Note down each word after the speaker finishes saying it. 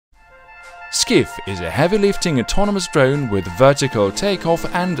SKYF is a heavy-lifting autonomous drone with vertical takeoff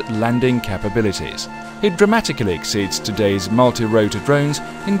and landing capabilities. It dramatically exceeds today's multi-rotor drones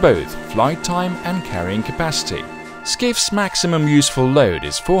in both flight time and carrying capacity. SKYF's maximum useful load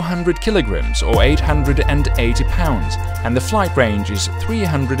is 400 kilograms or 880 pounds, and the flight range is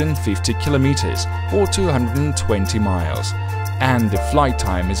 350 kilometers or 220 miles, and the flight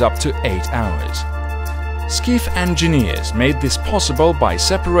time is up to 8 hours. SKYF engineers made this possible by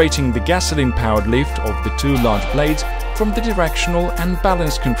separating the gasoline-powered lift of the two large blades from the directional and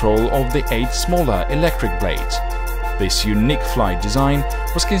balance control of the 8 smaller electric blades. This unique flight design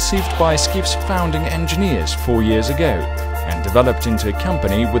was conceived by SKYF's founding engineers 4 years ago and developed into a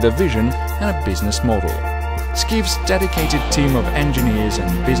company with a vision and a business model. SKYF's dedicated team of engineers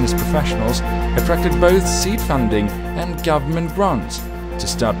and business professionals attracted both seed funding and government grants to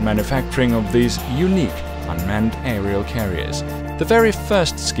start manufacturing of these unique unmanned aerial carriers. The very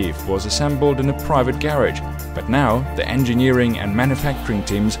first SKYF was assembled in a private garage, but now the engineering and manufacturing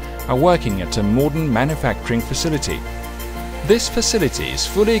teams are working at a modern manufacturing facility. This facility is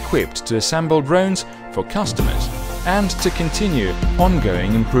fully equipped to assemble drones for customers and to continue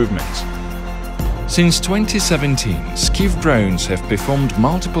ongoing improvements. Since 2017, SKYF drones have performed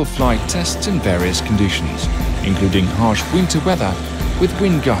multiple flight tests in various conditions, including harsh winter weather with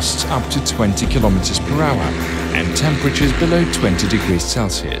wind gusts up to 20 km per hour and temperatures below 20 degrees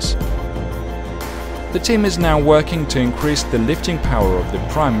Celsius. The team is now working to increase the lifting power of the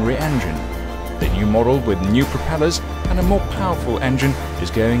primary engine. The new model with new propellers and a more powerful engine is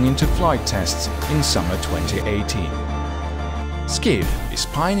going into flight tests in summer 2018. SKYF is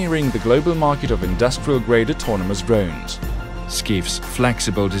pioneering the global market of industrial-grade autonomous drones. SKYF's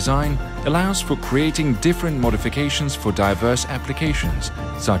flexible design allows for creating different modifications for diverse applications,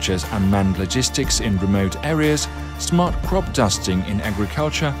 such as unmanned logistics in remote areas, smart crop dusting in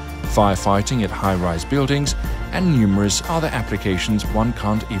agriculture, firefighting at high-rise buildings, and numerous other applications one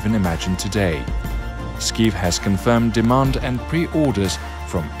can't even imagine today. SKYF has confirmed demand and pre-orders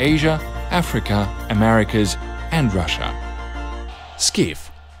from Asia, Africa, Americas, and Russia. SKYF,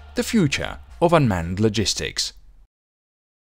 the future of unmanned logistics.